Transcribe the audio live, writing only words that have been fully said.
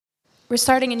We're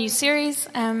starting a new series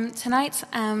tonight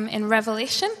in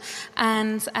Revelation,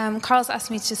 and Carl's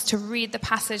asked me just to read the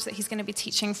passage that he's going to be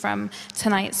teaching from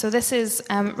tonight. So this is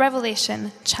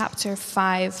Revelation chapter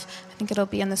 5. I think it'll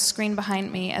be on the screen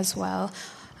behind me as well.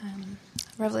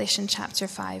 Revelation chapter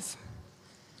 5.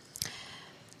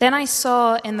 Then I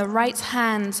saw in the right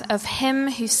hand of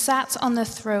him who sat on the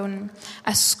throne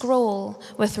a scroll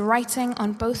with writing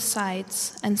on both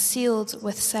sides and sealed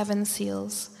with 7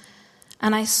 seals.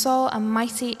 And I saw a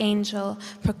mighty angel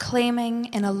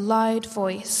proclaiming in a loud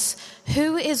voice,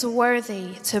 "Who is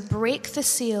worthy to break the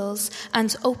seals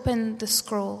and open the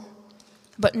scroll?"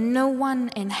 But no one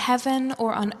in heaven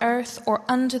or on earth or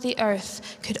under the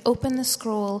earth could open the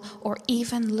scroll or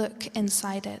even look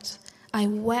inside it. I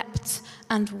wept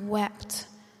and wept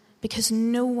because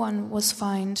no one was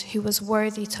found who was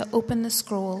worthy to open the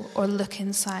scroll or look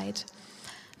inside.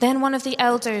 Then one of the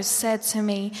elders said to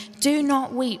me, "Do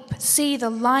not weep. See, the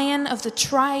Lion of the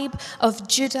tribe of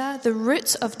Judah, the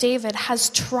Root of David, has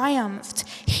triumphed.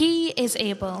 He is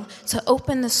able to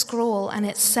open the scroll and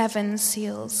its 7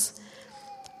 seals."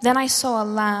 Then I saw a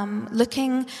lamb,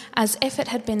 looking as if it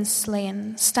had been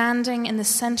slain, standing in the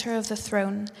center of the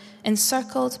throne,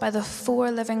 encircled by the 4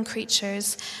 living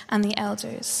creatures and the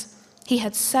elders. He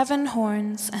had 7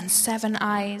 horns and 7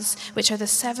 eyes, which are the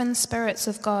 7 spirits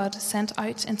of God sent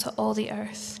out into all the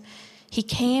earth. He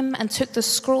came and took the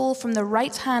scroll from the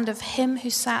right hand of him who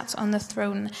sat on the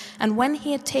throne, and when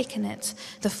he had taken it,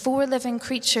 the 4 living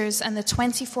creatures and the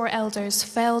 24 elders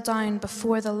fell down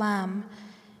before the Lamb.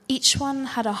 Each one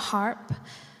had a harp,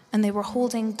 and they were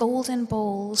holding golden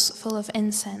bowls full of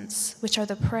incense, which are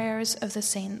the prayers of the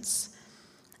saints.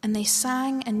 And they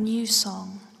sang a new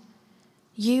song.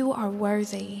 "You are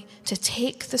worthy to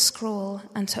take the scroll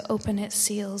and to open its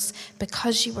seals,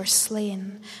 because you were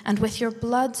slain, and with your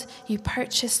blood you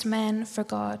purchased men for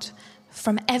God,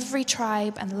 from every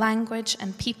tribe and language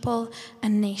and people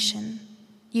and nation.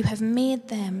 You have made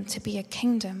them to be a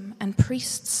kingdom and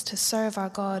priests to serve our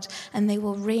God, and they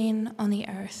will reign on the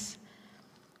earth."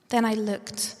 Then I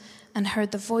looked and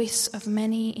heard the voice of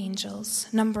many angels,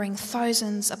 numbering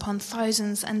thousands upon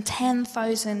thousands and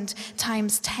 10,000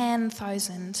 times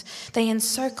 10,000. They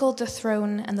encircled the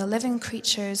throne and the living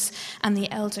creatures and the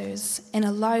elders. In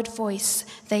a loud voice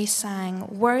they sang,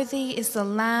 "Worthy is the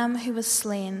Lamb who was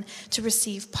slain to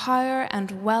receive power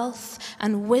and wealth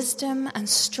and wisdom and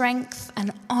strength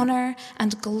and honor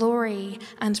and glory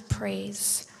and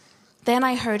praise." Then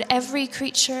I heard every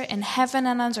creature in heaven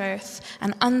and on earth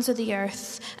and under the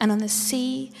earth and on the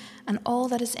sea and all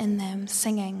that is in them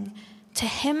singing, "To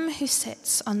him who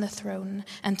sits on the throne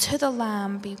and to the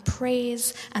Lamb be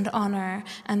praise and honor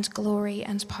and glory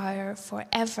and power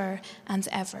forever and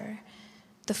ever."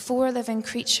 The 4 living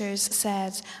creatures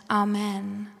said,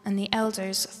 "Amen," and the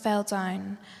elders fell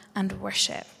down and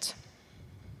worshipped.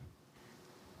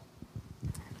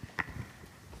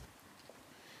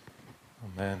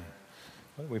 Amen.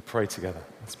 Why don't we pray together?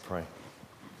 Let's pray.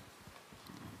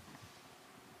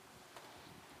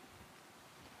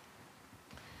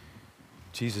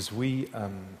 Jesus, we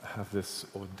have this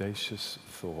audacious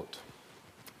thought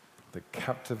that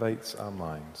captivates our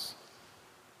minds,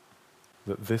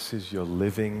 that this is your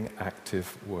living,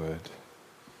 active word,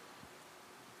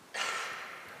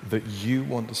 that you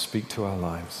want to speak to our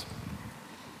lives,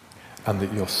 and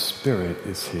that your Spirit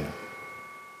is here.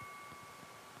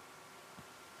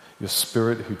 Your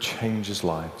Spirit who changes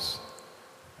lives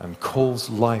and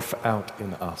calls life out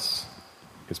in us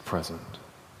is present.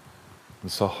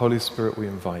 And so, Holy Spirit, we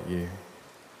invite you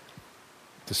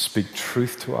to speak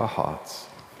truth to our hearts,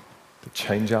 to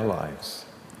change our lives,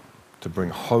 to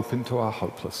bring hope into our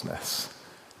hopelessness,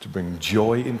 to bring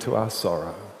joy into our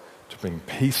sorrow, to bring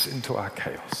peace into our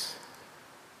chaos,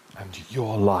 and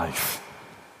your life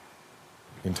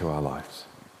into our lives.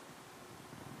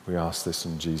 We ask this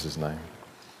in Jesus' name.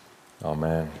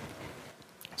 Amen.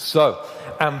 So,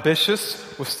 ambitious.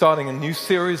 We're starting a new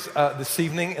series this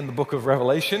evening in the book of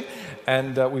Revelation,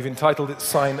 and we've entitled it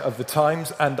Sign of the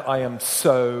Times, and I am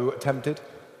so tempted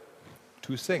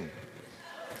to sing.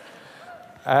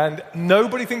 And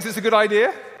nobody thinks it's a good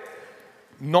idea.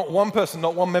 Not one person,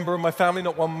 not one member of my family,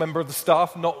 not one member of the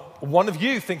staff, not one of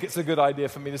you think it's a good idea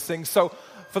for me to sing. So,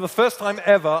 for the first time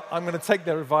ever, I'm going to take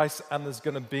their advice, and there's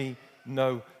going to be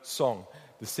no song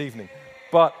this evening.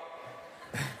 But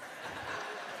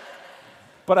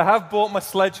I have bought my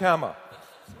sledgehammer.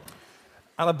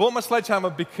 And I bought my sledgehammer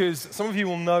because some of you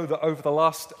will know that over the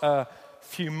last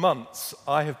few months,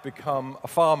 I have become a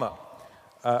farmer.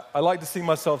 I like to see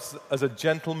myself as a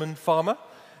gentleman farmer,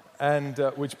 and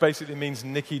which basically means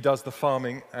Nikki does the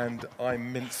farming and I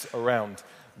mince around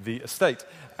the estate.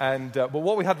 And but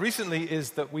what we had recently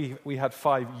is that we had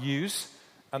 5 ewes,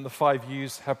 and the 5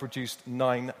 ewes have produced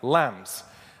 9 lambs.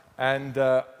 And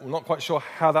we're not quite sure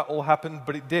how that all happened,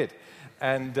 but it did.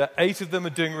 And 8 of them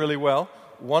are doing really well.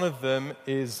 One of them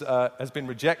has been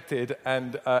rejected,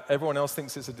 and everyone else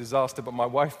thinks it's a disaster, but my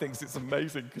wife thinks it's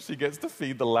amazing because she gets to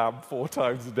feed the lamb 4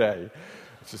 times a day.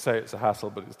 To say it's a hassle,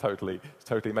 but it's totally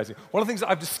amazing. One of the things that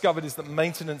I've discovered is that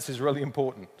maintenance is really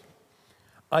important.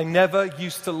 I never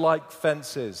used to like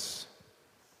fences.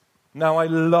 Now I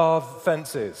love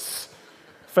fences.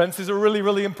 Fences are really,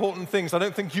 really important things. I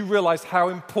don't think you realize how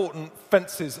important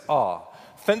fences are.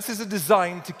 Fences are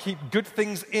designed to keep good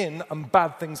things in and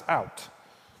bad things out.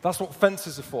 That's what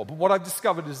fences are for. But what I've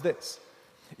discovered is this.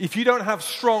 If you don't have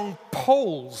strong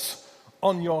poles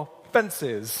on your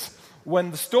fences,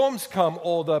 when the storms come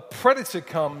or the predator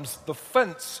comes, the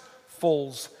fence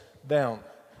falls down.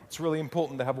 It's really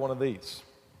important to have one of these.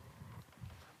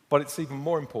 But it's even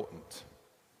more important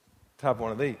to have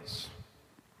one of these,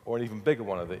 or an even bigger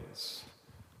one of these,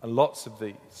 and lots of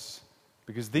these,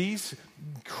 because these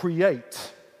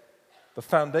create the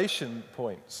foundation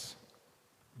points,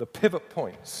 the pivot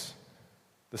points,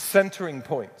 the centering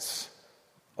points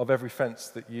of every fence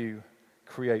that you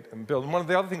create and build. And one of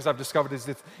the other things I've discovered is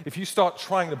that if you start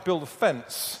trying to build a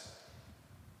fence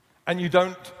and you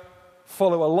don't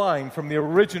follow a line from the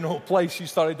original place you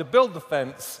started to build the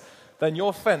fence, then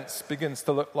your fence begins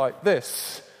to look like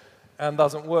this and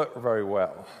doesn't work very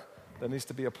well. There needs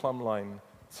to be a plumb line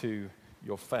to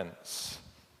your fence.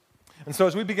 And so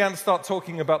as we began to start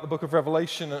talking about the book of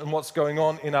Revelation and what's going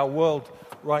on in our world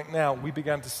right now, we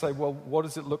began to say, well, what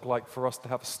does it look like for us to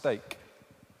have a stake?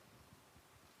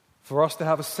 For us to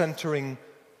have a centering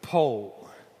pole?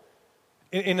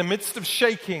 In the midst of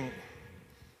shaking,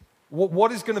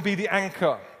 what is going to be the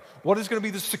anchor? What is going to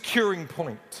be the securing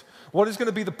point? What is going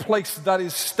to be the place that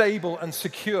is stable and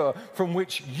secure from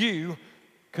which you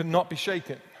cannot be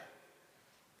shaken?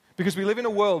 Because we live in a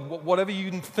world, whatever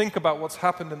you think about what's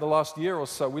happened in the last year or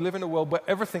so, we live in a world where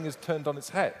everything is turned on its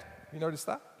head. You notice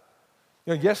that?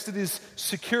 Yesterday's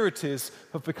securities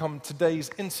have become today's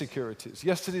insecurities.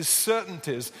 Yesterday's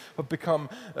certainties have become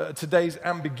today's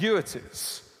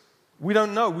ambiguities. We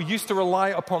don't know. We used to rely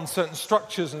upon certain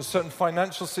structures and certain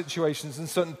financial situations and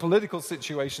certain political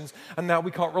situations, and now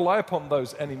we can't rely upon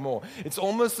those anymore. It's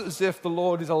almost as if the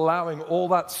Lord is allowing all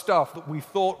that stuff that we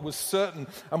thought was certain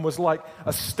and was like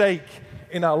a stake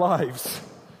in our lives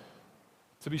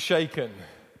to be shaken,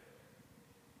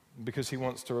 because He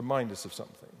wants to remind us of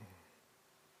something.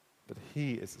 That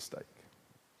He is the stake.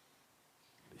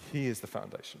 He is the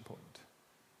foundation point.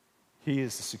 He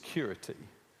is the security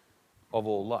of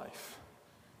all life.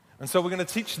 And so we're going to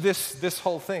teach this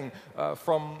whole thing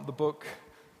from the book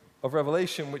of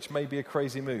Revelation, which may be a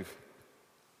crazy move.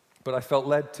 But I felt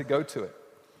led to go to it.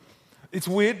 It's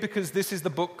weird because this is the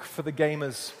book for the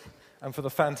gamers and for the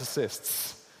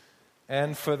fantasists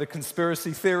and for the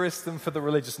conspiracy theorists and for the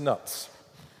religious nuts.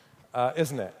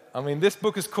 Isn't it? I mean, this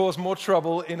book has caused more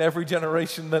trouble in every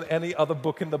generation than any other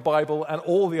book in the Bible and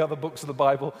all the other books of the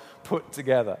Bible put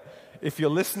together. If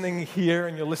you're listening here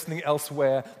and you're listening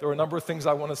elsewhere, there are a number of things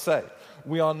I want to say.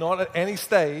 We are not at any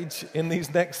stage in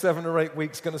these next 7 or 8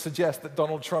 weeks going to suggest that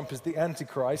Donald Trump is the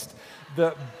Antichrist,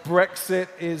 that Brexit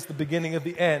is the beginning of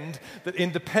the end, that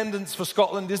independence for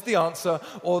Scotland is the answer,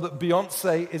 or that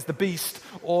Beyonce is the beast,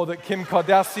 or that Kim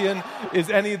Kardashian is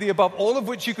any of the above, all of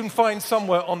which you can find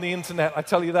somewhere on the internet, I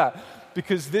tell you that.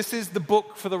 Because this is the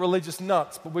book for the religious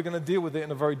nuts, but we're going to deal with it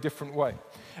in a very different way.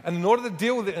 And in order to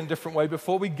deal with it in a different way,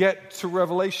 before we get to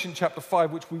Revelation chapter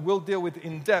 5, which we will deal with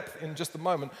in depth in just a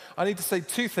moment, I need to say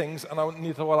 2 things, and I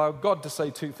need to allow God to say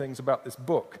 2 things about this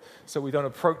book, so we don't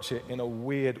approach it in a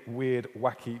weird,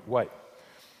 wacky way.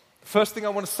 The first thing I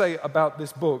want to say about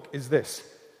this book is this.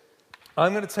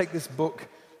 I'm going to take this book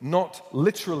not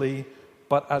literally,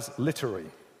 but as literary,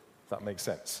 if that makes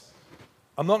sense.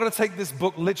 I'm not going to take this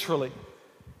book literally.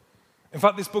 In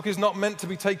fact, this book is not meant to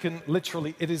be taken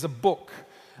literally. It is a book,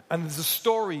 and it's a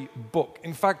story book.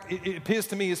 In fact, it appears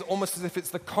to me as almost as if it's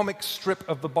the comic strip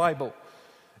of the Bible.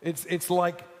 It's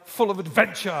like full of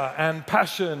adventure and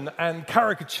passion and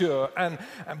caricature, and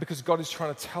because God is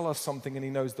trying to tell us something, and He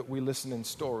knows that we listen in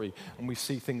story, and we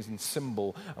see things in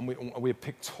symbol, and we're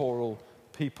pictorial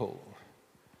people.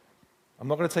 I'm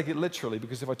not going to take it literally,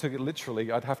 because if I took it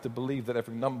literally, I'd have to believe that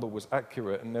every number was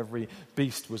accurate and every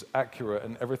beast was accurate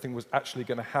and everything was actually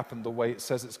going to happen the way it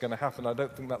says it's going to happen. I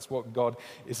don't think that's what God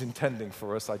is intending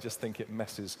for us. I just think it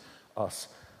messes us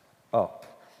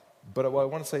up. But I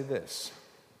want to say this.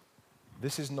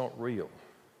 This is not real,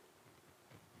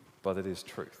 but it is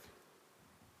truth.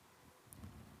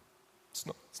 It's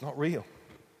not real.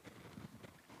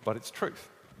 but it's truth.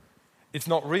 It's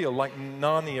not real, like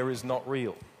Narnia is not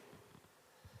real.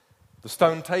 The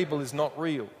stone table is not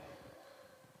real.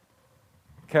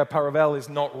 Cair Paravel is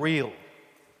not real,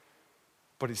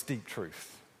 but it's deep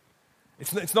truth.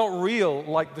 It's not real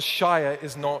like the Shire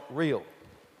is not real.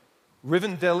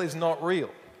 Rivendell is not real.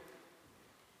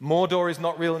 Mordor is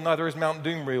not real, and neither is Mount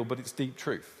Doom real, but it's deep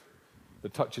truth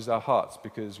that touches our hearts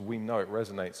because we know it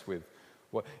resonates with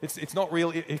what... It's not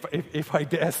real, if I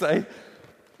dare say,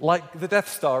 like the Death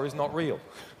Star is not real.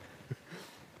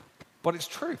 But it's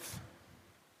truth.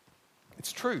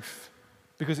 It's truth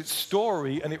because it's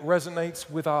story and it resonates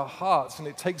with our hearts and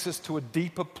it takes us to a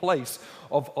deeper place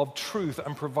of truth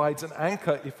and provides an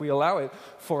anchor, if we allow it,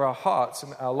 for our hearts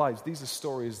and our lives. These are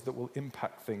stories that will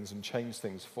impact things and change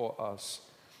things for us.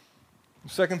 The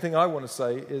second thing I want to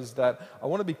say is that I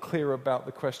want to be clear about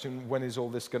the question, when is all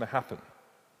this going to happen?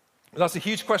 That's a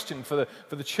huge question for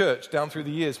the church down through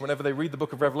the years whenever they read the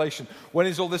book of Revelation. When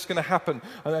is all this going to happen?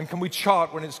 And can we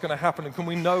chart when it's going to happen? And can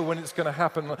we know when it's going to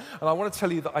happen? And I want to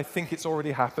tell you that I think it's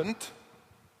already happened.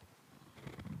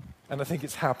 And I think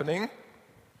it's happening.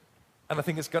 And I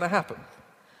think it's going to happen.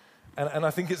 And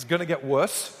I think it's going to get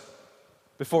worse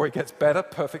before it gets better,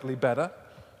 perfectly better.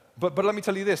 But let me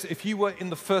tell you this. If you were in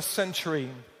the first century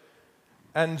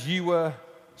and you were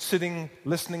sitting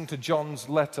listening to John's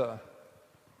letter,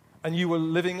 and you were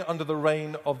living under the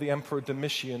reign of the Emperor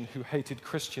Domitian, who hated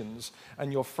Christians,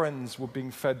 and your friends were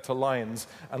being fed to lions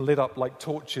and lit up like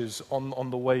torches on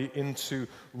the way into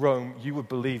Rome, you would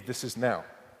believe this is now.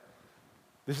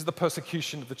 This is the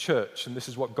persecution of the church, and this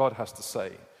is what God has to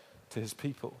say to his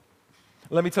people.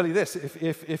 Let me tell you this,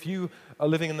 if you are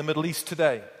living in the Middle East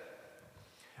today,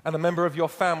 and a member of your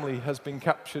family has been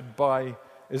captured by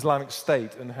Islamic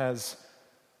State and has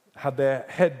had their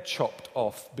head chopped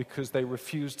off because they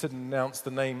refused to denounce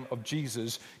the name of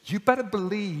Jesus, you better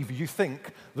believe you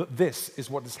think that this is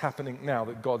what is happening now,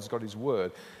 that God's got his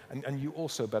word. And you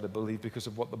also better believe, because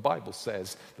of what the Bible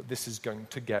says, that this is going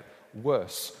to get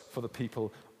worse for the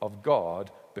people of God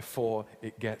before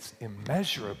it gets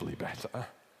immeasurably better.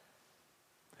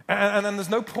 And there's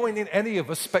no point in any of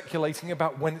us speculating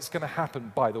about when it's going to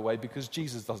happen, by the way, because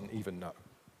Jesus doesn't even know.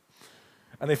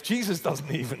 And if Jesus doesn't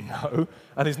even know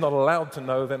and is not allowed to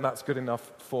know, then that's good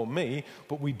enough for me.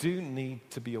 But we do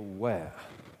need to be aware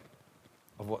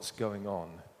of what's going on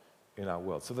in our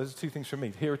world. So those are two things from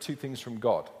me. Here are two things from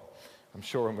God. I'm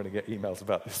sure I'm going to get emails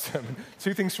about this sermon.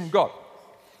 Two things from God.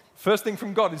 First thing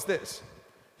from God is this.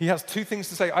 He has two things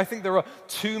to say. I think there are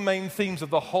two main themes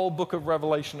of the whole book of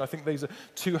Revelation. I think these are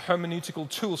two hermeneutical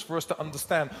tools for us to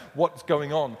understand what's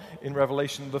going on in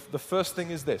Revelation. The first thing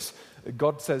is this.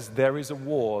 God says there is a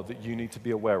war that you need to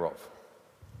be aware of.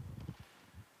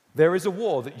 There is a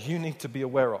war that you need to be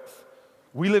aware of.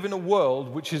 We live in a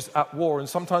world which is at war, and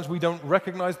sometimes we don't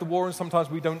recognize the war, and sometimes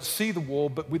we don't see the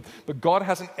war, but God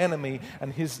has an enemy,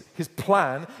 and his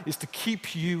plan is to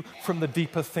keep you from the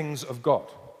deeper things of God.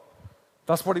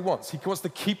 That's what he wants. He wants to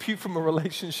keep you from a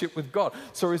relationship with God.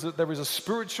 So there is a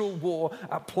spiritual war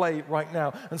at play right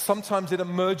now. And sometimes it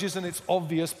emerges and it's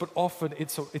obvious, but often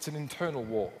it's an internal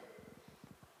war.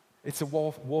 It's a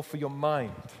war for your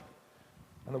mind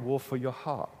and a war for your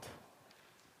heart.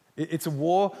 It's a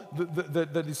war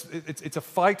that is, it's a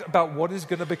fight about what is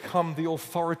going to become the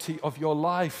authority of your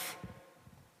life.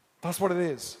 That's what it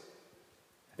is.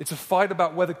 It's a fight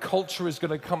about whether culture is going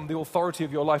to become the authority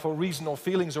of your life, or reason or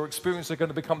feelings or experience are going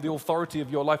to become the authority of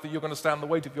your life, that you're going to stand the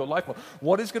weight of your life on.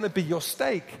 What is going to be your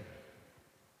stake?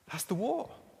 That's the war.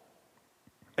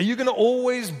 Are you going to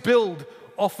always build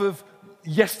off of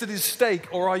yesterday's stake,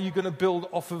 or are you going to build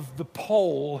off of the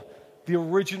pole, the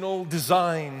original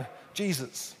design,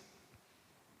 Jesus?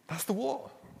 That's the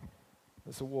war.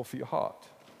 It's a war for your heart.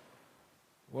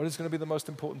 What is going to be the most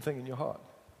important thing in your heart?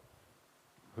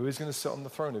 Who is going to sit on the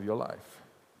throne of your life?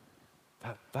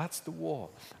 That's the war.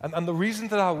 And the reason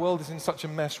that our world is in such a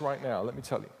mess right now, let me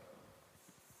tell you.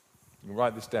 You can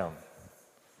write this down.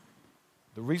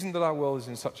 The reason that our world is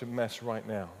in such a mess right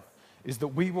now is that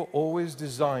we were always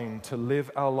designed to live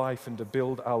our life and to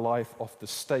build our life off the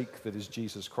stake that is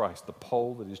Jesus Christ, the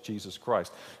pole that is Jesus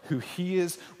Christ, who he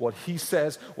is, what he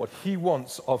says, what he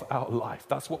wants of our life.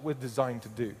 That's what we're designed to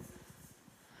do.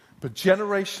 But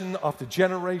generation after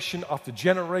generation after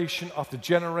generation after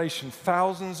generation,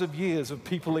 thousands of years of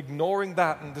people ignoring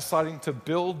that and deciding to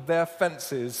build their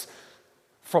fences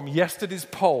from yesterday's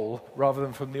pole rather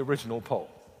than from the original pole.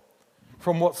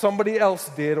 from what somebody else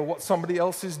did or what somebody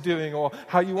else is doing or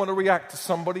how you want to react to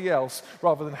somebody else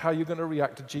rather than how you're going to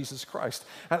react to Jesus Christ.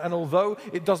 And although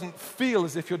it doesn't feel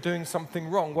as if you're doing something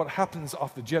wrong, what happens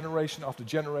after generation after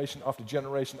generation after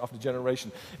generation after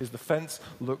generation is the fence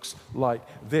looks like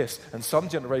this. And some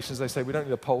generations, they say, we don't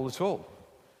need a pole at all.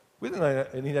 We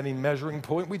don't need any measuring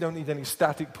point. We don't need any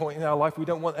static point in our life. We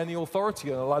don't want any authority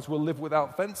in our lives. We'll live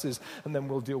without fences, and then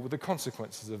we'll deal with the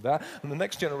consequences of that. And the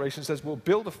next generation says, we'll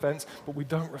build a fence, but we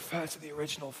don't refer to the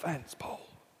original fence pole.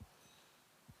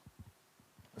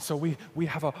 So we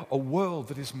have a world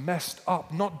that is messed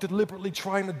up, not deliberately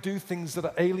trying to do things that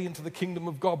are alien to the kingdom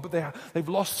of God, but they've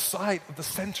lost sight of the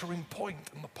centering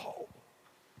point in the pole.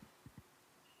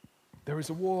 There is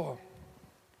a war.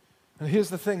 And here's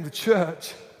the thing, the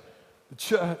church,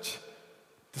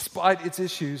 despite its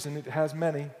issues, and it has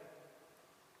many,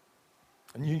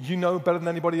 and you know better than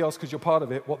anybody else because you're part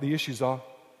of it, what the issues are.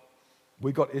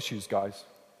 We got issues, guys.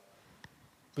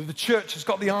 But the church has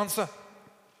got the answer.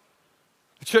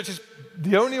 The church is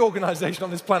the only organization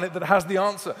on this planet that has the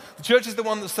answer. The church is the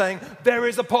one that's saying, there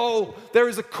is a pole, there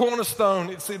is a cornerstone.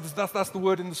 That's the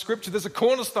word in the scripture. There's a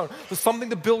cornerstone. There's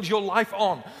something to build your life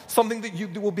on, something that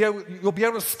you'll be able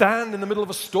to stand in the middle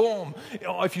of a storm.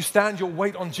 If you stand your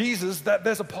weight on Jesus,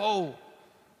 there's a pole.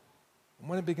 And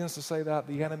when it begins to say that,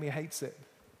 the enemy hates it.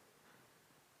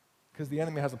 Because the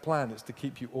enemy has a plan. It's to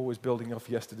keep you always building off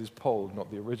yesterday's pole,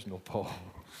 not the original pole.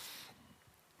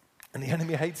 And the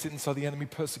enemy hates it, and so the enemy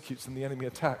persecutes, and the enemy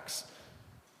attacks,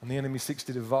 and the enemy seeks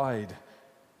to divide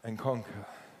and conquer.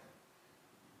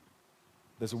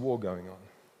 There's a war going on.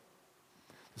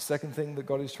 The second thing that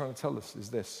God is trying to tell us is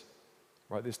this.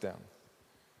 Write this down.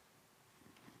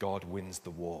 God wins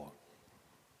the war.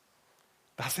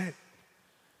 That's it.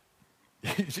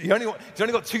 He's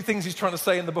only got two things he's trying to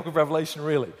say in the book of Revelation,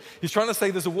 really. He's trying to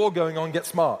say there's a war going on, get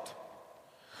smart.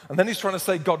 And then he's trying to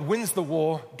say God wins the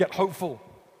war, get hopeful.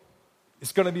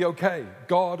 It's going to be okay.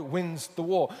 God wins the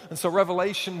war. And so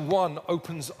Revelation 1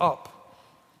 opens up.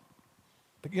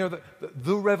 But you know,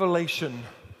 the revelation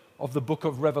of the book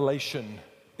of Revelation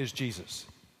is Jesus.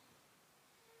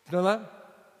 You know that?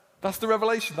 That's the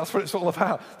revelation. That's what it's all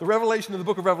about. The revelation of the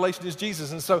book of Revelation is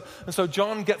Jesus. And so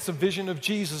John gets a vision of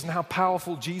Jesus and how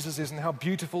powerful Jesus is and how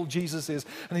beautiful Jesus is.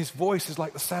 And his voice is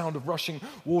like the sound of rushing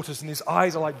waters and his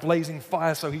eyes are like blazing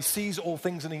fire. So he sees all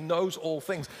things and he knows all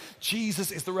things.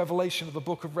 Jesus is the revelation of the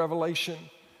book of Revelation.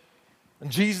 And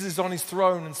Jesus is on his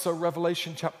throne. And so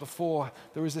Revelation chapter 4,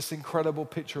 there is this incredible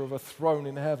picture of a throne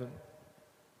in heaven.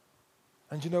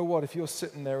 And you know what? If you're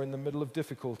sitting there in the middle of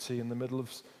difficulty, in the middle of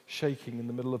shaking, in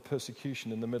the middle of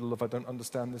persecution, in the middle of I don't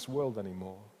understand this world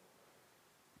anymore,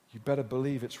 you better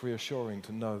believe it's reassuring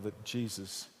to know that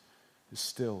Jesus is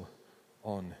still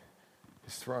on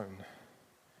his throne.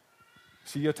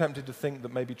 See, you're tempted to think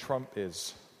that maybe Trump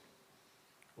is,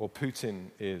 or Putin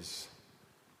is,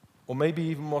 or maybe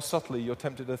even more subtly, you're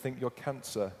tempted to think your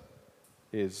cancer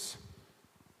is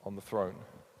on the throne.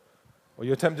 Or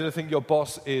you're tempted to think your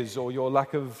boss is, or your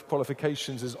lack of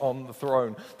qualifications is on the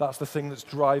throne. That's the thing that's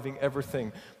driving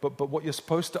everything. But what you're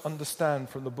supposed to understand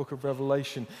from the book of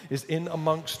Revelation is in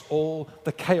amongst all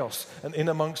the chaos and in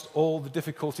amongst all the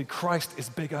difficulty, Christ is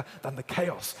bigger than the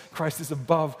chaos. Christ is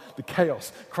above the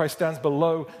chaos. Christ stands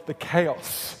below the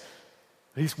chaos.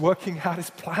 He's working out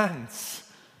his plans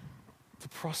to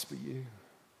prosper you.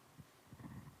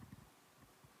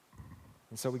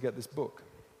 And so we get this book.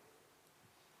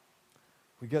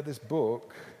 We get this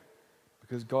book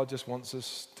because God just wants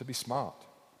us to be smart,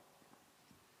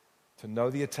 to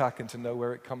know the attack and to know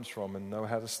where it comes from and know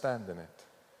how to stand in it.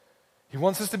 He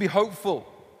wants us to be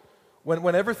hopeful.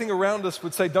 When everything around us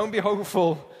would say, don't be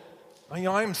hopeful,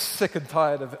 I'm sick and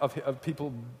tired of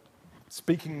people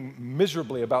speaking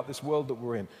miserably about this world that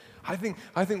we're in. I think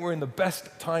we're in the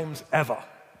best times ever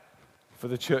for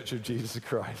the Church of Jesus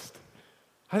Christ.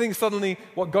 I think suddenly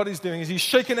what God is doing is he's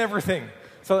shaking everything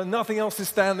so that nothing else is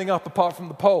standing up apart from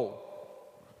the pole.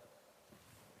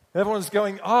 And everyone's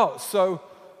going, so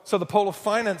the pole of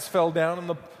finance fell down and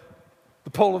the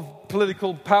pole of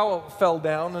political power fell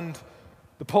down and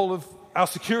the pole of our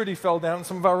security fell down and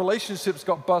some of our relationships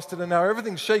got busted and now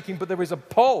everything's shaking, but there is a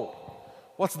pole.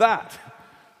 What's that?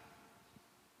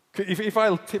 If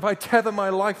I tether my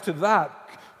life to that,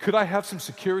 could I have some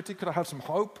security? Could I have some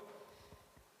hope?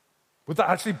 Would that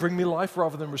actually bring me life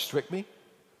rather than restrict me?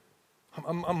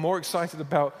 I'm more excited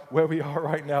about where we are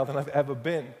right now than I've ever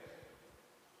been.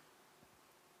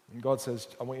 And God says,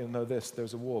 I want you to know this,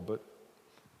 there's a war,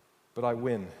 but I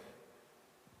win.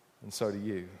 And so do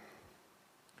you.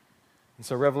 And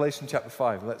so Revelation chapter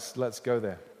 5, let's go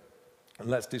there. And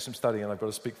let's do some study, and I've got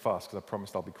to speak fast because I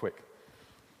promised I'll be quick.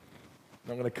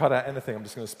 not going to cut out anything. I'm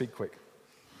just going to speak quick.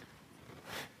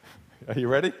 Are you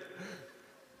ready?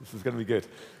 This is going to be good.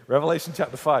 Revelation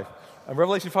chapter 5. And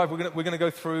Revelation 5, we're going to go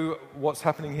through what's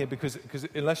happening here because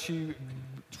unless you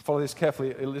follow this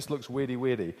carefully, this looks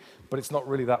weirdy, but it's not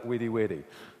really that weirdy.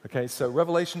 Okay, so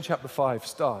Revelation chapter 5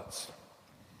 starts.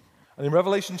 And in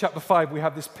Revelation chapter 5, we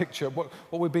have this picture. What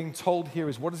we're being told here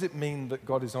is, what does it mean that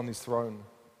God is on his throne?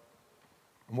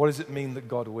 And what does it mean that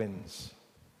God wins?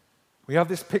 We have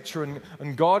this picture,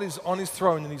 and God is on his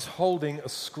throne, and he's holding a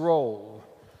scroll.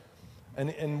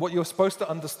 And what you're supposed to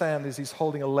understand is he's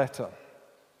holding a letter.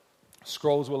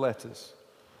 Scrolls were letters.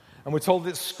 And we're told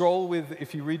it's scroll with,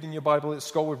 if you read in your Bible, it's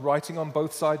scroll with writing on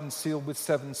both sides and sealed with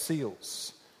 7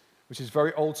 seals, which is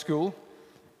very old school,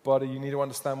 but you need to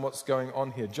understand what's going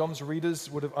on here. John's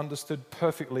readers would have understood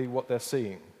perfectly what they're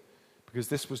seeing, because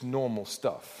this was normal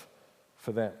stuff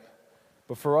for them.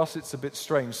 But for us, it's a bit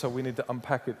strange, so we need to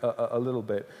unpack it a little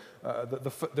bit.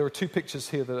 There are 2 pictures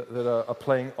here that are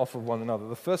playing off of one another.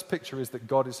 The first picture is that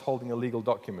God is holding a legal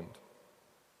document.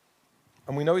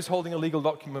 And we know he's holding a legal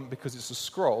document because it's a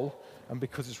scroll and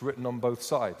because it's written on both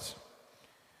sides.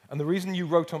 And the reason you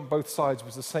wrote on both sides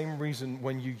was the same reason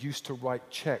when you used to write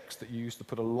checks, that you used to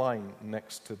put a line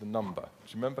next to the number. Do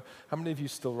you remember? How many of you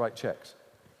still write checks?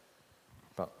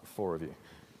 About 4 of you.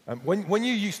 When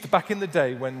you used to, back in the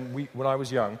day when I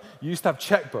was young, you used to have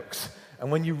checkbooks.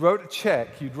 And when you wrote a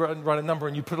check, you'd write a number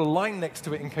and you put a line next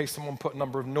to it in case someone put a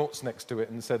number of noughts next to it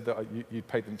and said that you'd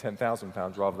paid them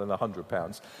 £10,000 rather than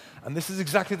 £100. And this is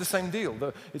exactly the same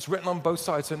deal. It's written on both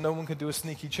sides so no one can do a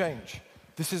sneaky change.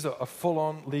 This is a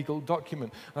full-on legal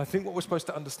document. And I think what we're supposed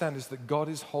to understand is that God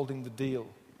is holding the deal.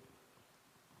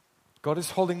 God is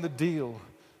holding the deal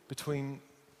between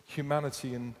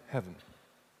humanity and heaven.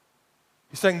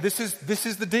 He's saying this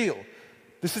is the deal.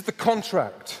 This is the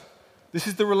contract. This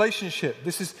is the relationship.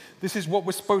 This is what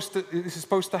this is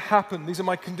supposed to happen. These are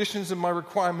my conditions and my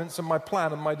requirements and my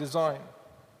plan and my design.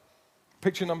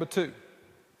 Picture number 2.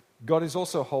 God is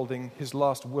also holding his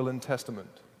last will and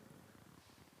testament.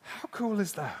 How cool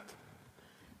is that?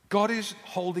 God is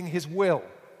holding his will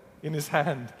in his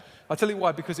hand. I'll tell you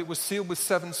why, because it was sealed with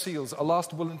 7 seals. A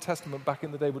last will and testament back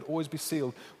in the day would always be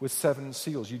sealed with 7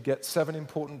 seals. You'd get 7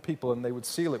 important people and they would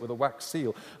seal it with a wax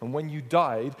seal. And when you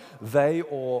died, they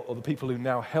or the people who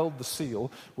now held the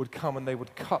seal would come and they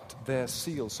would cut their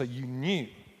seal. So you knew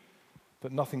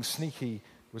that nothing sneaky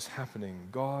was happening.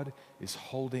 God is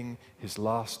holding his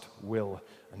last will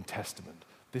and testament.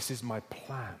 This is my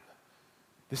plan.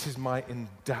 This is my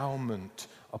endowment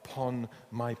upon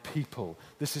my people.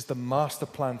 This is the master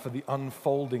plan for the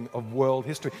unfolding of world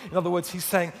history. In other words, he's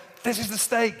saying, this is the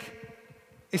stake.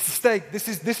 It's the stake. This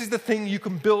is the thing you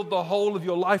can build the whole of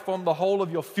your life on, the whole of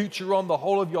your future on, the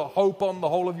whole of your hope on, the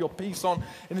whole of your peace on,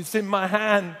 and it's in my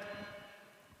hand.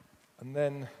 And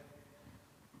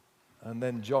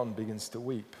then John begins to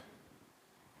weep.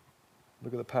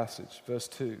 Look at the passage, verse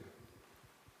 2.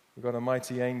 We've got a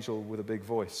mighty angel with a big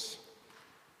voice.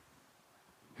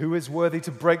 Who is worthy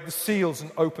to break the seals and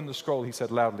open the scroll? He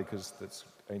said loudly because this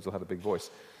angel had a big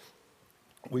voice.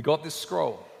 We got this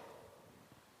scroll.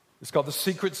 It's got the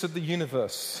secrets of the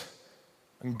universe.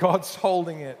 And God's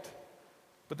holding it.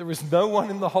 But there is no one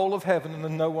in the whole of heaven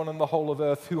and no one in the whole of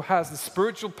earth who has the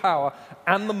spiritual power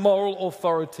and the moral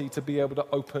authority to be able to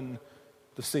open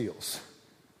the seals.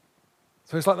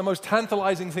 So it's like the most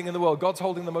tantalizing thing in the world. God's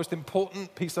holding the most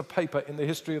important piece of paper in the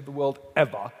history of the world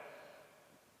ever.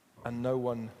 And no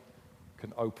one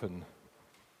can open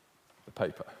the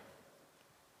paper.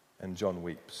 And John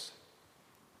weeps.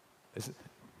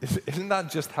 Isn't that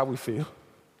just how we feel?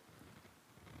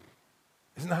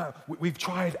 Isn't that how we've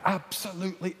tried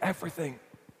absolutely everything?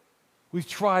 We've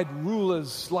tried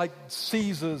rulers like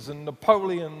Caesars and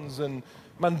Napoleons and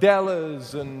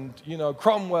Mandelas and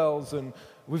Cromwells, and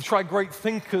we've tried great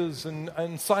thinkers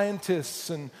and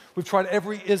scientists, and we've tried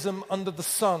every ism under the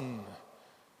sun.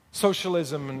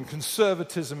 Socialism and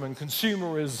conservatism and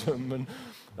consumerism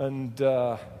and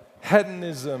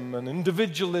hedonism and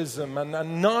individualism,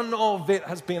 and none of it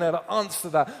has been able to answer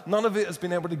that. None of it has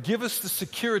been able to give us the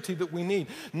security that we need.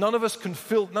 None of it can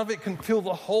fill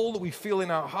the hole that we feel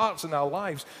in our hearts and our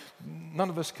lives. None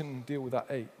of us can deal with that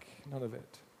ache. None of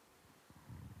it.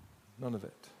 None of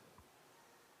it.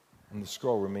 And the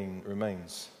scroll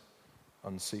remains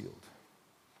unsealed.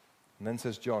 And then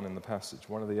says John in the passage,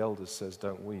 one of the elders says,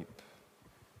 "Don't weep.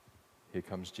 Here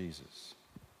comes Jesus."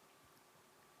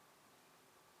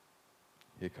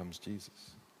 Here comes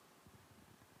Jesus.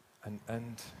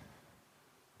 And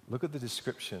look at the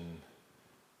description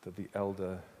that the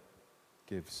elder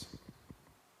gives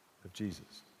of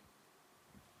Jesus.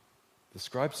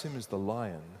 Describes him as the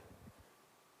lion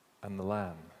and the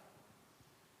Lamb.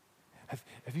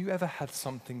 Have you ever had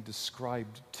something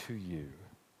described to you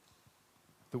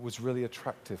that was really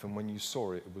attractive, and when you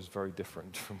saw it, it was very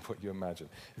different from what you imagined?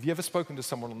 Have you ever spoken to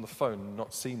someone on the phone and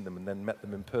not seen them and then met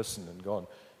them in person and gone,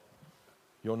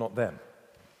 you're not them?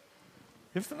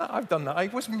 You've done that? I've done that. I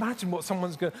always imagine what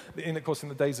someone's going to... And of course, in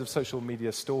the days of social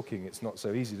media stalking, it's not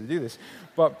so easy to do this.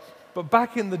 But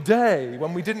back in the day,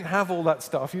 when we didn't have all that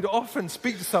stuff, you'd often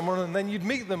speak to someone and then you'd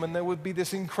meet them and there would be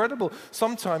this incredible,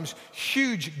 sometimes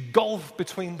huge gulf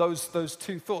between those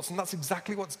two thoughts. And that's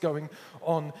exactly what's going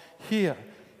on here.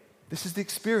 This is the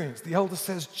experience. The elder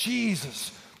says,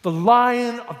 Jesus, the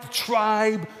Lion of the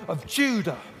tribe of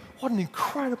Judah. What an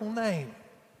incredible name.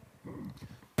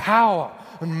 Power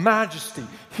and majesty.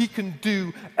 He can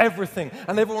do everything.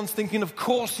 And everyone's thinking, of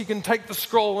course, he can take the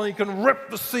scroll and he can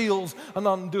rip the seals and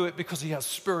undo it because he has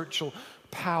spiritual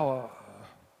power.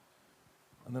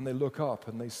 And then they look up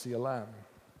and they see a lamb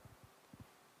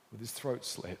with his throat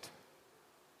slit.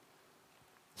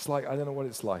 It's like, I don't know what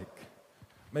it's like.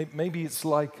 Maybe it's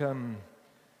like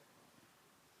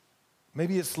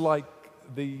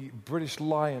the British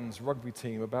Lions rugby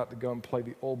team about to go and play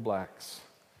the All Blacks.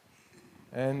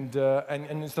 And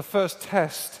it's the first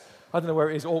test. I don't know where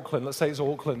it is, Auckland. Let's say it's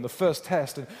Auckland, the first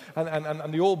test.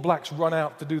 And the All Blacks run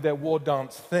out to do their war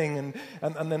dance thing.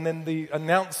 And then the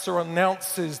announcer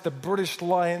announces the British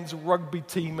Lions rugby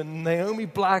team. And Naomi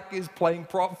Black is playing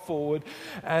prop forward.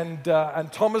 And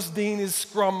Thomas Dean is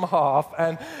scrum half.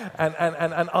 And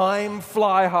I'm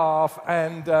fly half.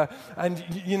 And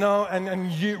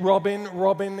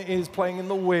Robin is playing in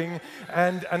the wing.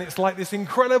 And it's like this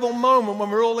incredible moment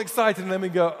when we're all excited. And then we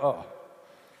go,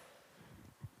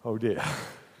 oh dear,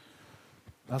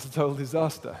 that's a total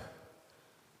disaster.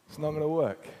 It's not going to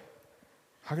work.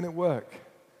 How can it work?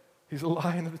 He's a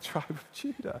Lion of the tribe of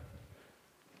Judah.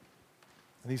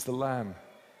 And he's the Lamb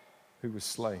who was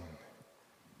slain.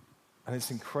 And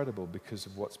it's incredible because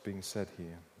of what's being said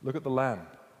here. Look at the Lamb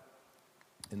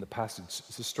in the passage.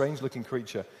 It's a strange-looking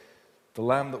creature. The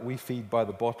lamb that we feed by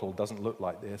the bottle doesn't look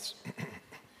like this.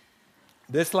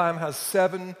 This lamb has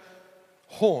 7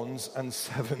 horns and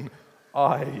 7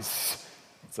 eyes.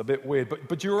 It's a bit weird,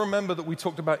 but you remember that we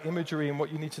talked about imagery, and what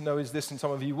you need to know is this, and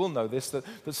some of you will know this, that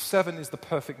 7 is the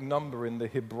perfect number in the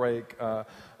Hebraic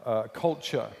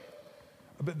culture.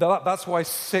 But that's why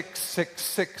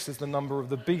 666 is the number of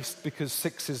the beast, because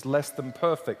 6 is less than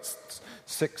perfect.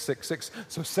 666.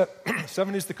 So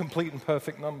 7 is the complete and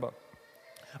perfect number.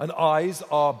 And eyes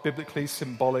are biblically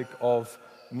symbolic of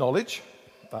knowledge.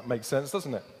 That makes sense,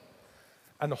 doesn't it?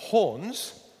 And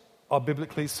horns are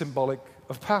biblically symbolic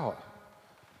of power.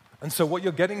 And so what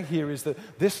you're getting here is that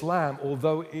this lamb,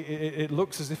 although it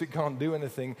looks as if it can't do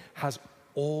anything, has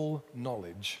all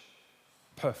knowledge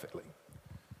perfectly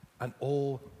and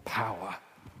all power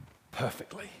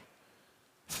perfectly.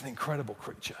 It's an incredible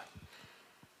creature.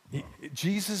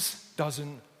 Jesus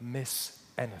doesn't miss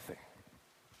anything.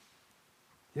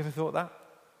 You ever thought that?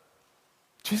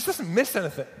 Jesus doesn't miss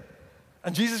anything.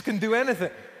 And Jesus can do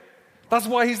anything. That's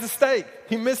why he's the steak.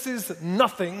 He misses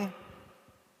nothing,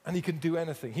 and he can do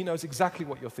anything. He knows exactly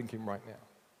what you're thinking right now.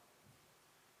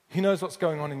 He knows what's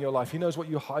going on in your life. He knows what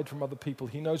you hide from other people.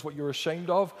 He knows what you're ashamed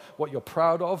of, what you're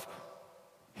proud of.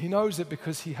 He knows it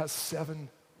because he has 7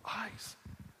 eyes.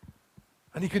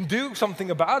 And he can do something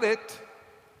about it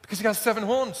because he has 7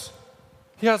 horns.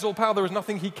 He has all power. There is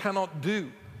nothing he cannot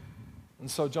do. And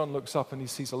so John looks up and he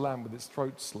sees a lamb with its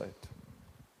throat slit.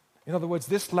 In other words,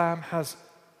 this lamb has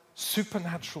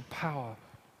supernatural power,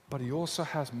 but he also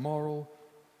has moral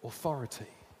authority.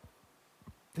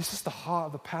 This is the heart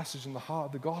of the passage and the heart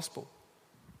of the gospel.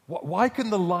 Why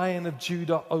can the Lion of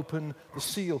Judah open the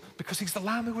seal? Because he's the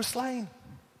lamb who was slain.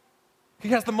 He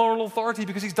has the moral authority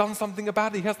because he's done something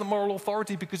about it. He has the moral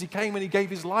authority because he came and he gave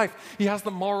his life. He has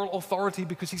the moral authority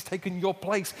because he's taken your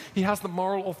place. He has the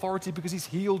moral authority because he's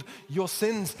healed your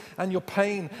sins and your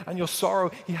pain and your sorrow.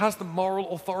 He has the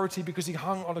moral authority because he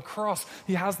hung on a cross.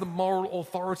 He has the moral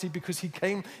authority because he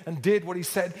came and did what he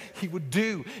said he would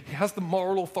do. He has the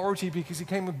moral authority because he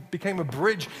became a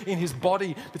bridge in his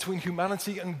body between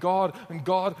humanity and God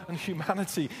and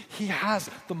humanity. He has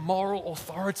the moral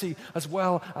authority as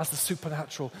well as the supernatural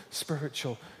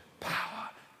spiritual power.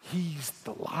 He's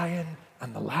the Lion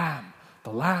and the Lamb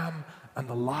and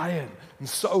the Lion. And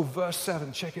so, verse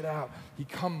 7, check it out. He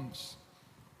comes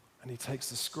and he takes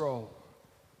the scroll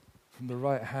from the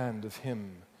right hand of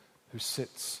him who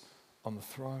sits on the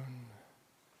throne.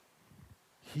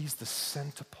 He's the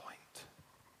center point.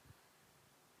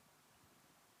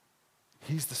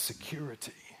 He's the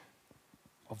security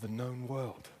of the known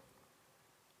world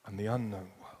and the unknown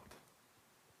world.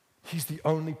 He's the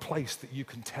only place that you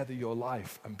can tether your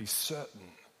life and be certain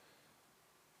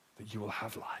that you will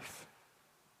have life.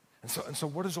 And so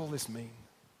what does all this mean?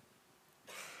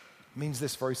 It means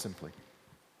this very simply.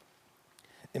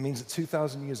 It means that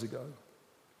 2,000 years ago,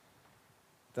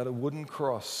 that a wooden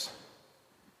cross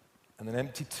and an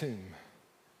empty tomb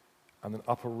and an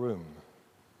upper room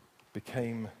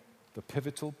became the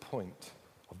pivotal point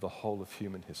of the whole of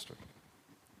human history.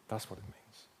 That's what it means.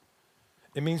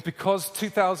 It means because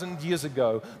 2,000 years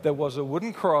ago there was a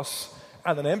wooden cross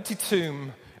and an empty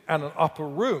tomb and an upper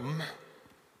room,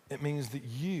 it means that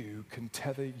you can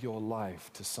tether your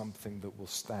life to something that will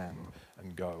stand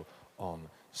and go on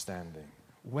standing.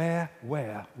 Where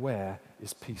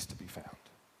is peace to be found?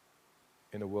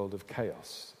 In a world of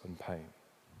chaos and pain.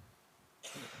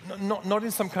 Not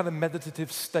in some kind of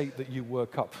meditative state that you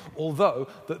work up. Although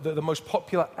the most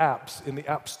popular apps in the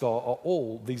App Store are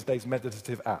all these days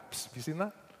meditative apps. Have you seen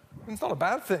that? It's not a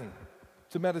bad thing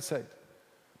to meditate.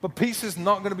 But peace is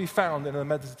not going to be found in a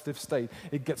meditative state.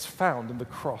 It gets found in the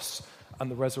cross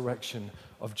and the resurrection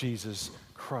of Jesus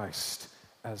Christ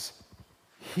as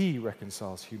He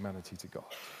reconciles humanity to God.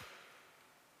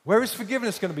 Where is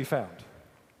forgiveness going to be found?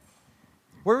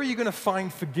 Where are you going to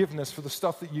find forgiveness for the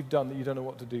stuff that you've done that you don't know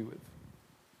what to do with?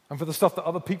 And for the stuff that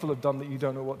other people have done that you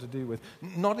don't know what to do with?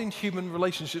 Not in human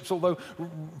relationships, although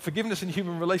forgiveness in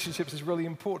human relationships is really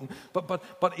important.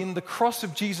 But in the cross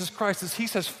of Jesus Christ, as He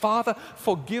says, Father,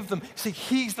 forgive them. See,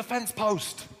 He's the fence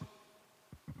post.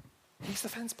 He's the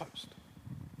fence post.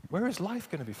 Where is life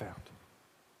going to be found?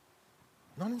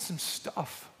 Not in some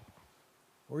stuff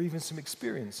or even some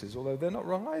experiences, although they're not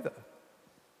wrong either.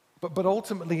 But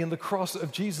ultimately in the cross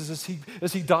of Jesus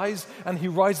as he dies and He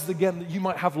rises again, that you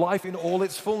might have life in all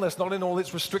its fullness, not in all its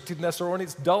restrictedness or in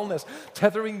its dullness.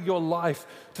 Tethering your life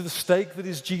to the stake that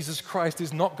is Jesus Christ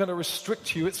is not going to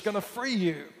restrict you, it's going to free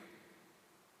you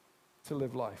to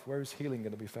live life. Where is healing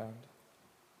going to be found?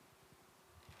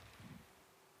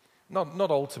 Not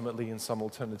ultimately in some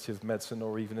alternative medicine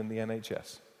or even in the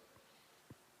NHS.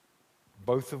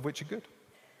 Both of which are good.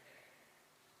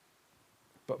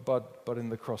 But in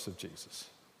the cross of Jesus,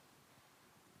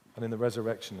 and in the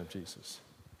resurrection of Jesus,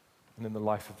 and in the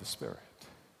life of the Spirit.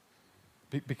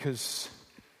 Because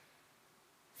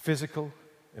physical,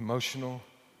 emotional,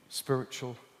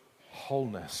 spiritual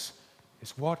wholeness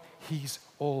is what He's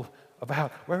all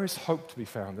about. Where is hope to be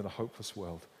found in a hopeless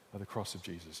world? At the cross of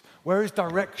Jesus. Where is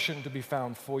direction to be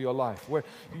found for your life? Where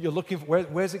you're looking for,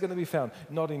 where's it going to be found?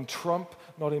 Not in Trump,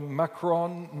 not in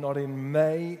Macron, not in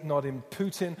May, not in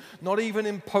Putin, not even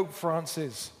in Pope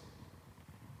Francis.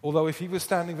 Although if he was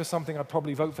standing for something, I'd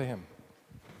probably vote for him.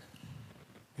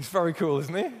 He's very cool,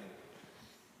 isn't he?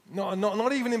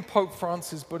 Not even in Pope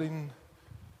Francis, but in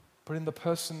the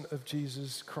person of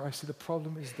Jesus Christ. See, the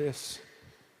problem is this.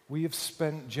 We have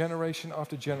spent generation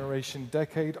after generation,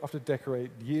 decade after decade,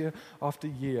 year after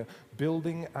year,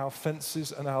 building our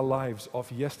fences and our lives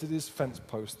off yesterday's fence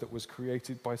post that was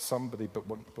created by somebody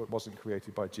but wasn't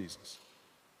created by Jesus.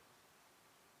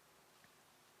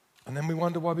 And then we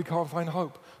wonder why we can't find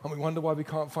hope, and we wonder why we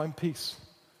can't find peace,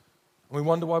 and we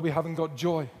wonder why we haven't got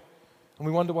joy, and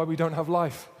we wonder why we don't have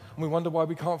life, and we wonder why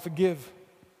we can't forgive.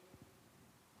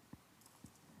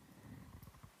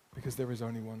 Because there is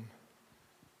only one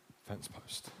fence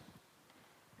post.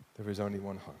 There is only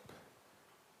one hope.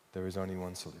 There is only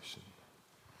one solution.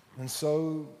 And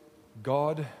so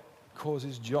God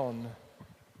causes John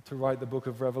to write the book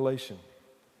of Revelation.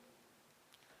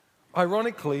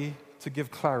 Ironically, to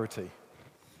give clarity.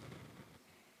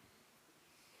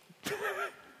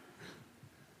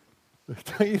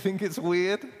 Don't you think it's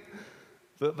weird?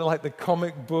 Like the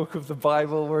comic book of the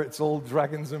Bible where it's all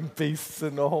dragons and beasts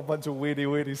and a whole bunch of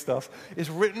weirdy stuff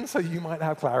is written so you might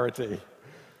have clarity.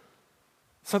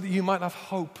 So that you might have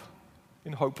hope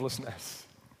in hopelessness.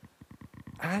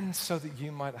 And so that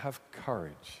you might have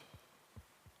courage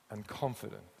and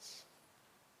confidence.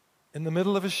 In the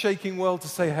middle of a shaking world to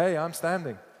say, hey, I'm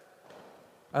standing.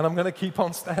 And I'm going to keep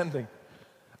on standing.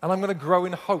 And I'm going to grow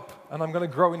in hope, and I'm going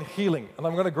to grow in healing, and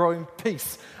I'm going to grow in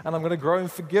peace, and I'm going to grow in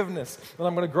forgiveness, and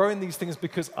I'm going to grow in these things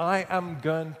because I am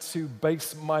going to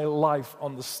base my life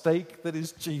on the stake that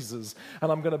is Jesus,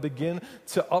 and I'm going to begin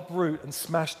to uproot and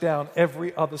smash down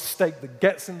every other stake that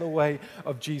gets in the way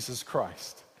of Jesus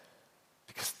Christ.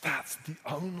 Because that's the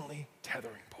only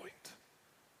tethering point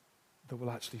that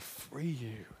will actually free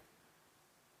you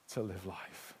to live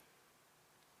life.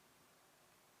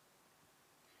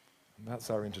 And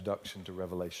that's our introduction to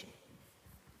Revelation.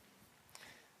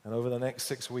 And over the next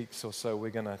 6 weeks or so, we're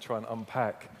going to try and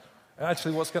unpack. And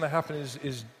actually, what's going to happen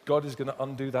is God is going to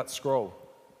undo that scroll.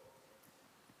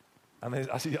 And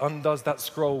as he undoes that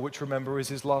scroll, which remember is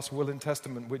his last will and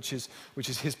testament, which is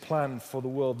his plan for the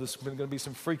world, there's going to be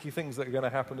some freaky things that are going to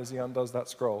happen as he undoes that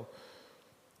scroll.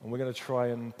 And we're going to try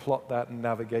and plot that and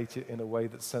navigate it in a way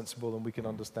that's sensible and we can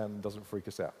understand and doesn't freak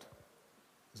us out.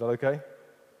 Is that okay?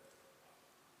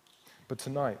 But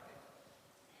tonight,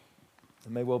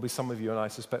 there may well be some of you, and I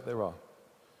suspect there are,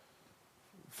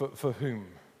 for whom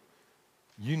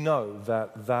you know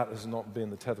that has not been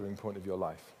the tethering point of your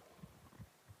life.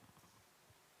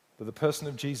 That the person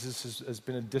of Jesus has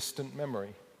been a distant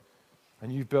memory,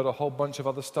 and you've built a whole bunch of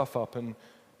other stuff up, and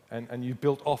you've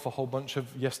built off a whole bunch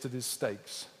of yesterday's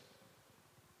stakes,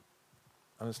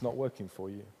 and it's not working for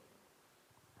you.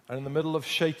 And in the middle of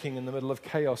shaking, in the middle of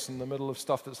chaos, in the middle of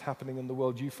stuff that's happening in the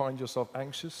world, you find yourself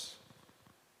anxious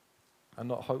and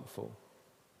not hopeful.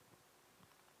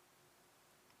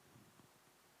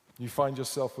 You find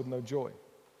yourself with no joy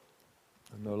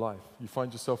and no life. You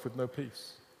find yourself with no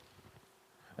peace.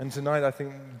 And tonight I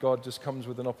think God just comes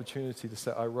with an opportunity to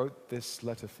say, I wrote this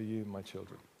letter for you, my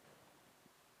children,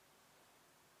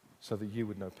 so that you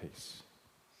would know peace,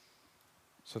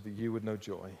 so that you would know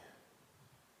joy,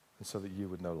 and so that you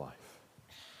would know life.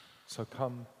 So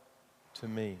come to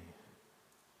me,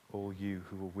 all you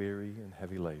who are weary and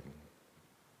heavy laden,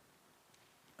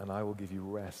 and I will give you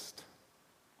rest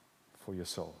for your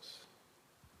souls.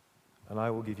 And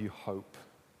I will give you hope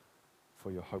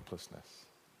for your hopelessness.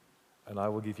 And I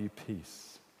will give you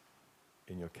peace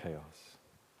in your chaos.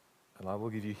 And I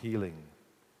will give you healing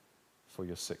for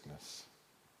your sickness.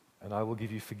 And I will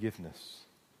give you forgiveness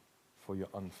for your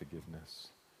unforgiveness.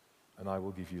 And I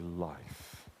will give you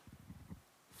life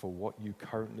for what you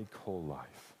currently call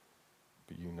life,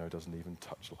 but you know doesn't even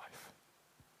touch life.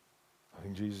 I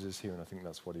think Jesus is here, and I think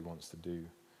that's what he wants to do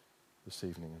this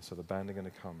evening. And so the band are going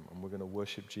to come, and we're going to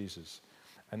worship Jesus.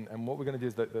 And what we're going to do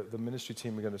is that the ministry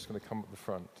team are just going to come up the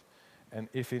front. And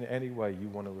if in any way you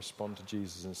want to respond to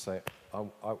Jesus and say,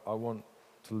 I want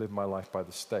to live my life by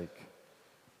the stake,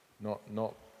 not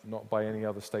by any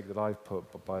other stake that I've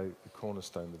put, but by the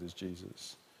cornerstone that is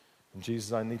Jesus. And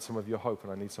Jesus, I need some of your hope,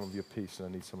 and I need some of your peace, and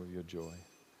I need some of your joy.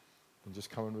 And just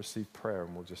come and receive prayer,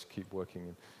 and we'll just keep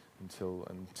working until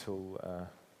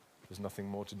there's nothing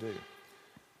more to do.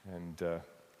 And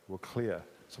we'll clear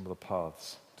some of the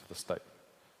paths to the stake.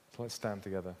 So let's stand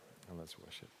together and let's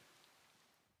worship.